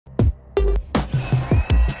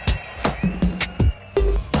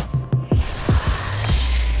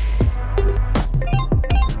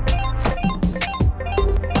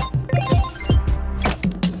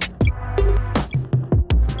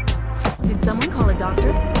Someone call a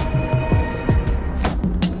doctor.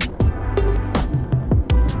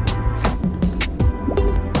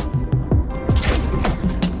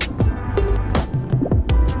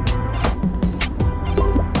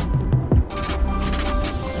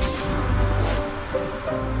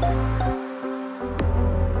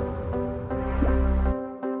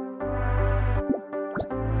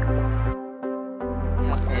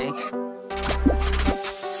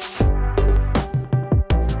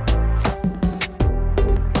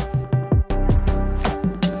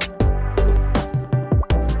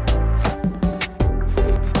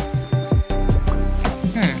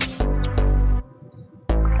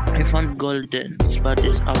 Golden spot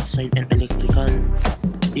is outside and electrical.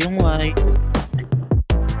 Yung white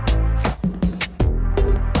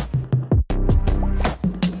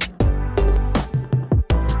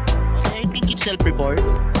I think it's self-report.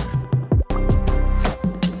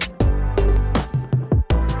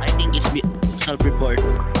 I think it's self-report.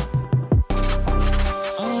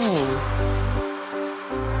 Oh.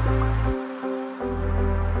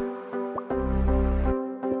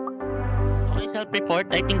 Okay,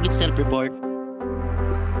 self-report. I think it's self-report.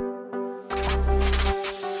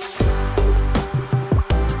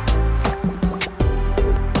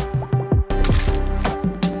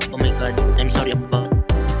 Oh my god, I'm sorry about.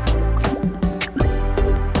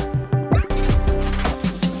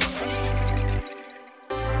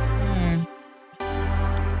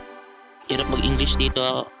 Hirap mag-English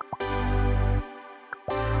dito.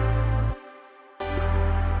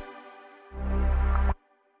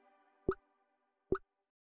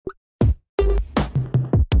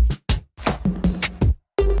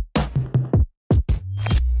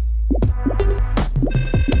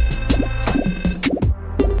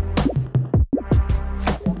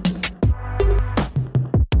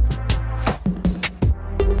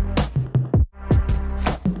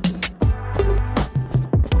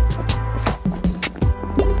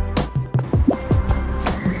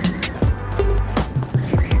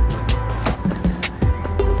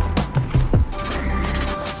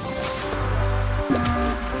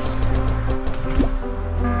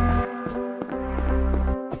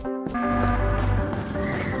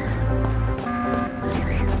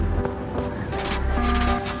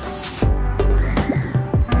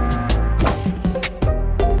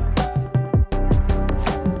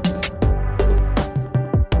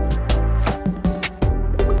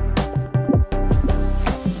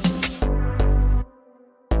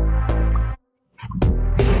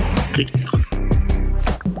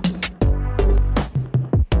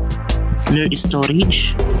 Clear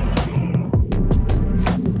storage.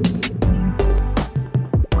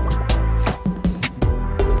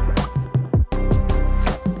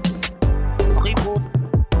 Okay po.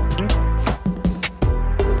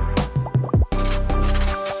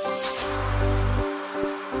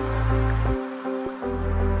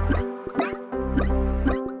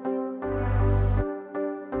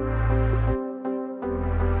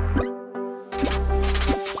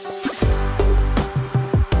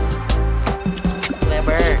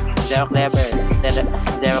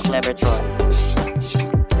 Zero clevertroy.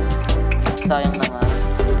 Sayang naman.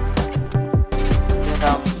 Yun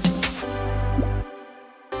lang.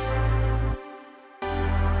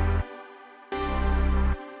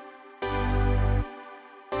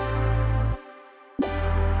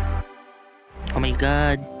 Oh my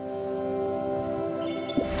god.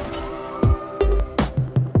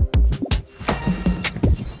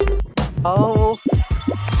 Oh.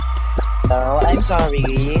 No, I'm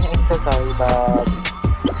sorry. I'm so sorry, but...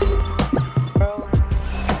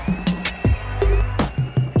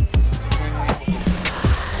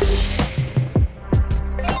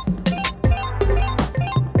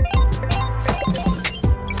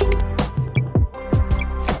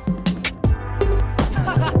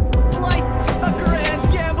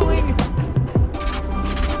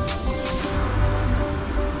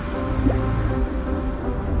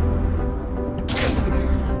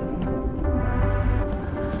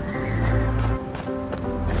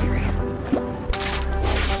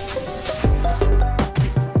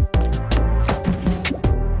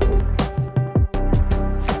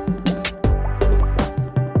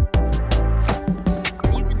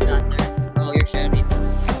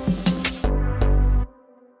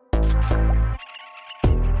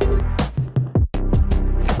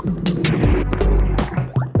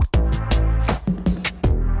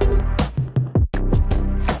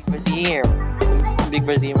 Big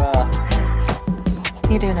Brazima.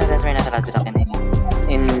 You do know that we're not allowed to talk in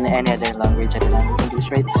any other language other than English,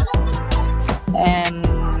 right? And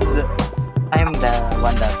I'm the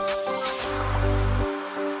one that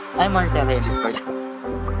I'm more tell in Discord.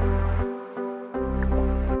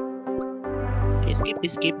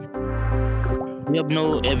 Skip. We have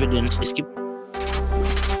no evidence. Skip.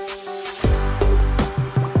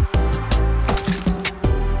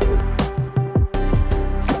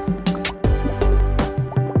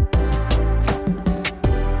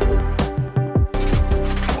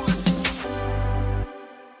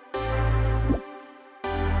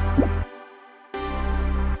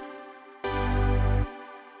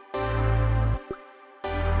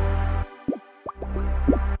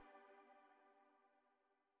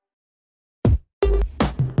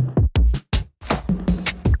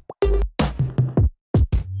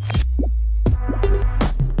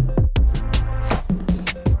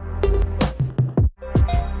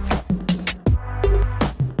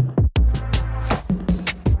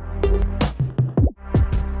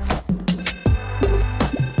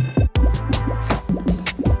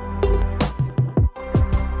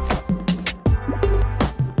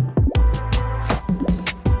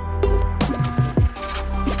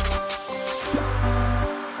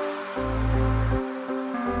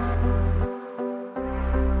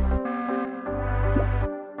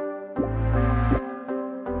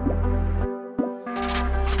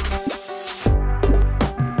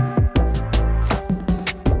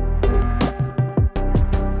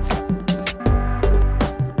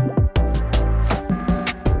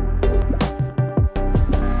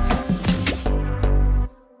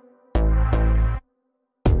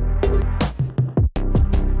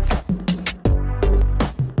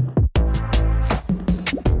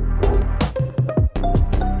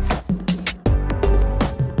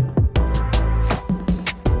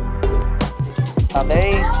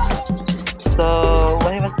 Okay. So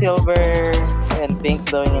what if a silver and pink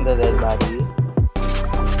glowing in the dead body?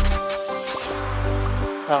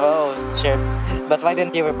 Oh, sure. But why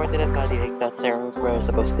didn't you report the dead body? I thought Sarah were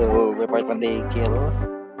supposed to report when they kill.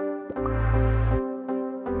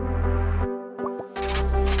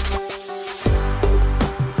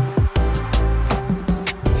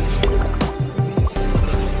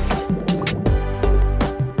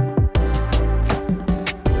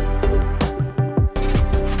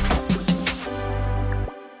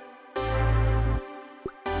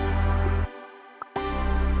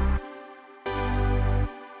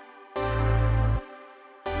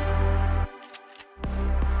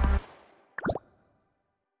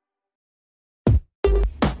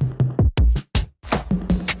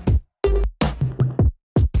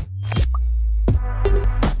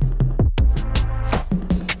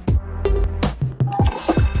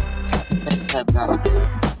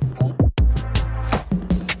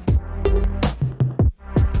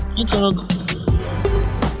 Dog.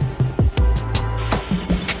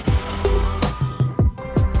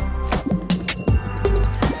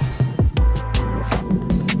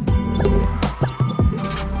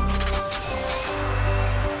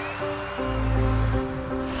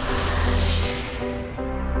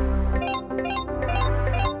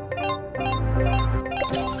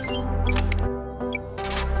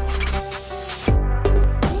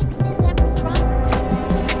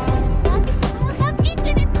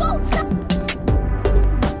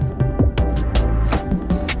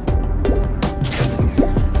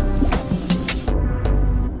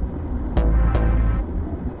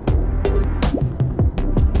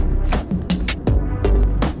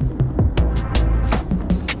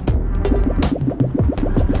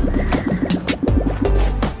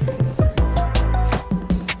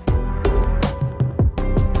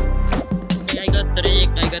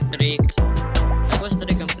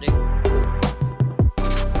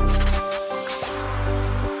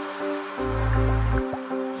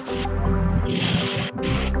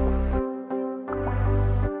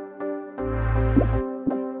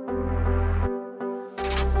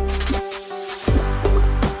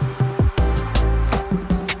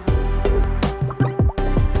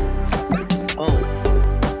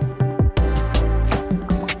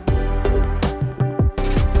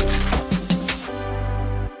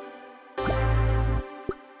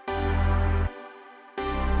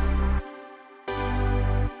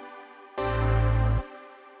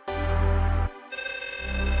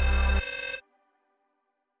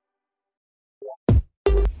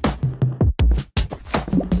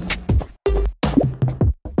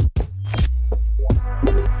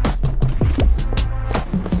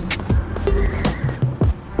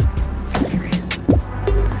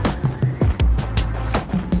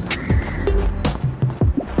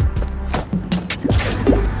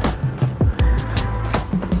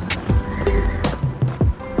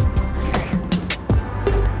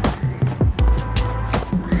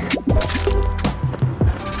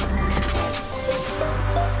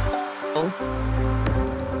 Oh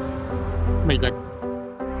my god.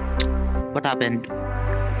 What happened?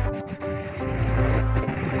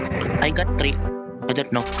 I got tricked. I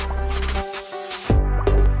don't know.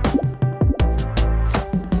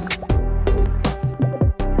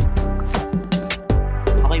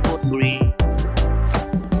 Okay, vote green.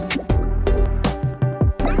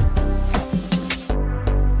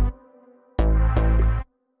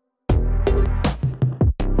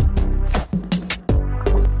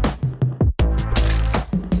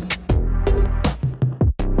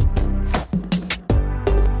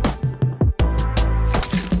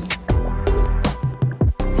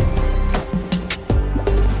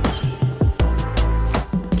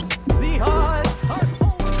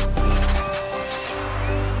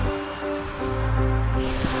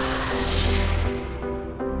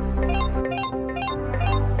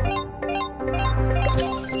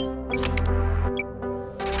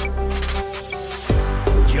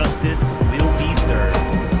 Justice will be served.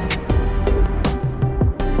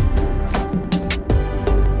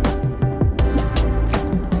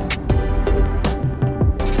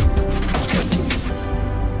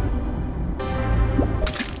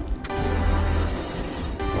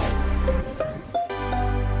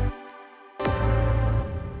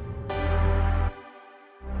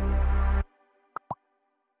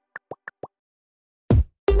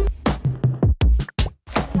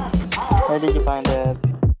 Where did you find it?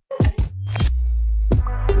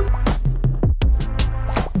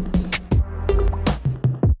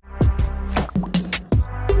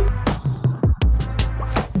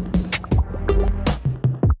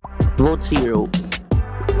 Vote 0.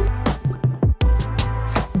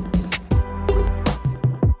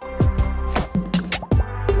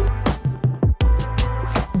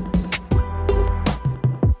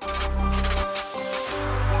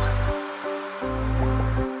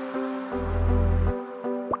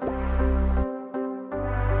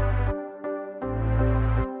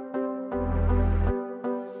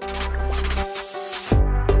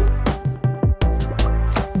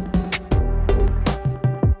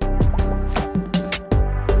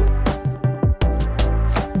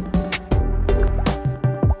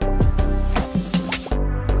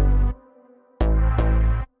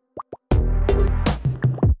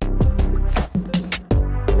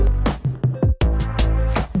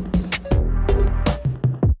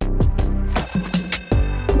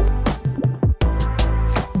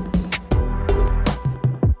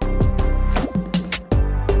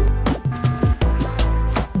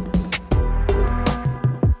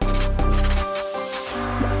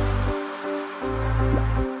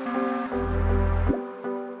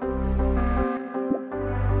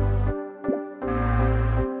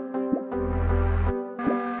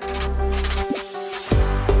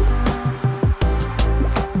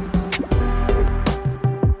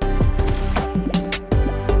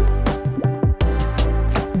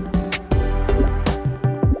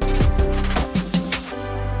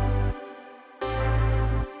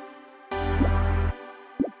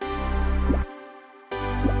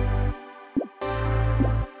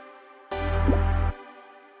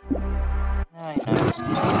 I know.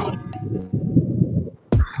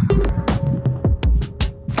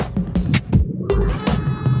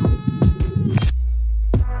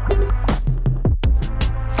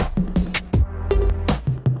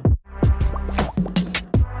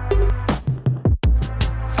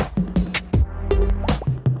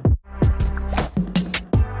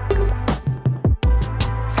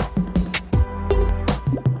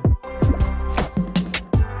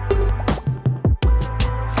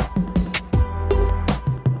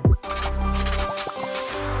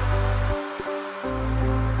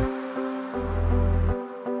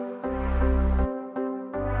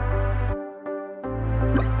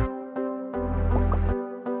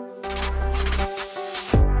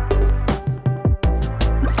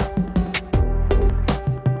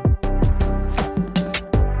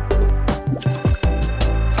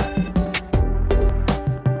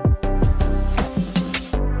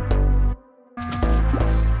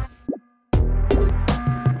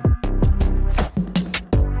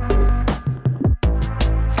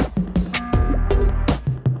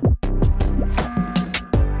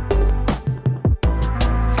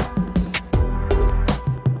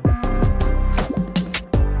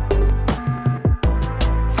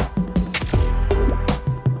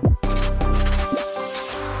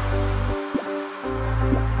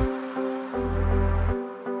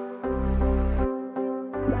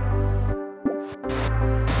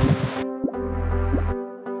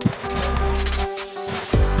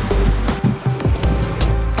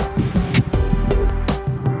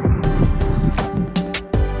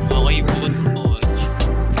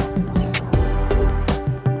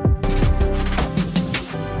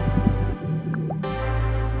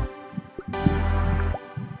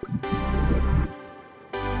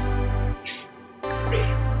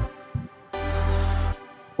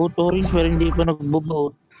 Auto orange pero hindi pa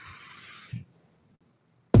nagbo-vote.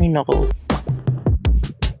 Ay nako.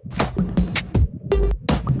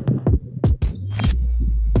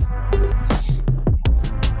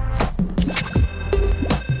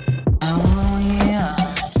 Oh yeah.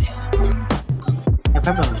 I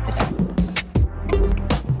probably did that.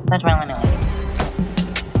 That's why I'm gonna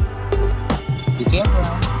be careful.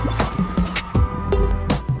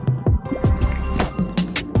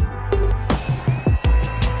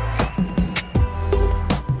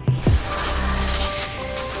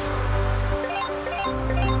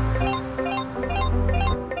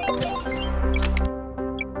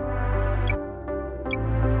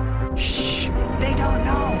 Shh, they don't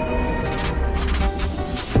know.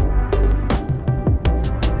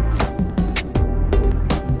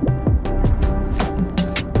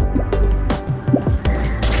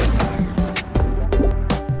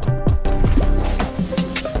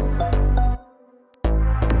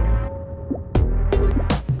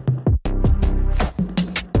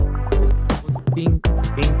 Pink,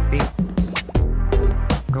 pink, pink.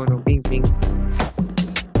 No, no, pink, pink.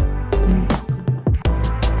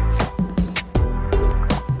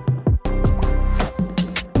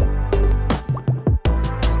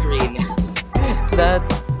 Green.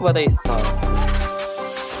 That's what I saw.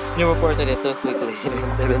 You reported it too quickly.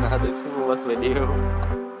 I don't know how this was with you.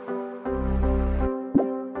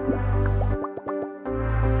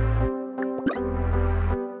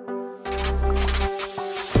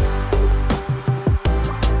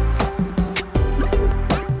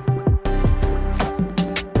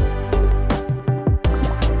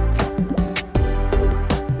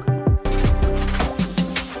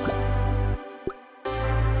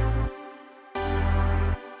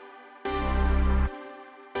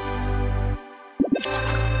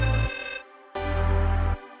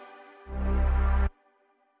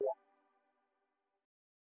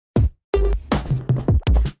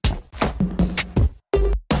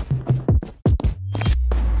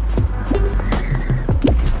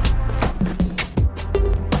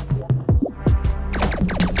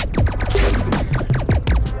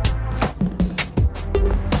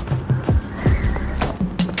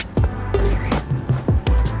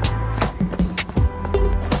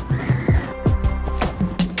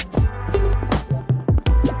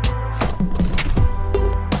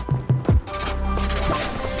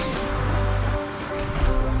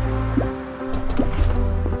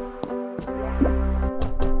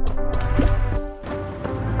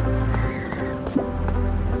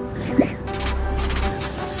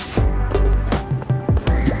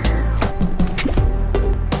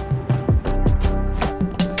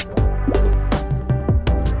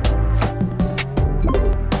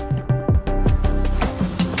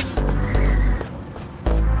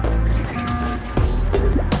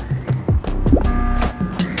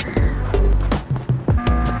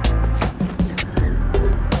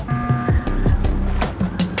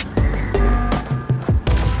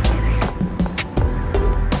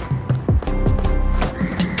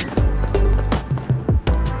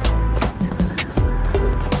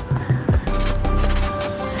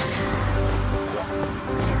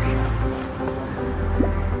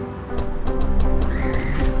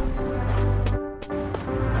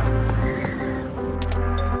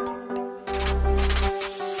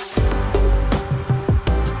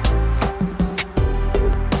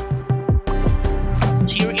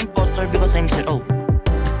 So you're imposter because I'm sir. Oh.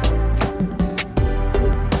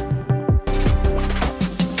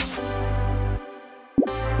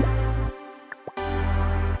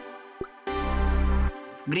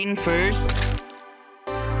 Green first.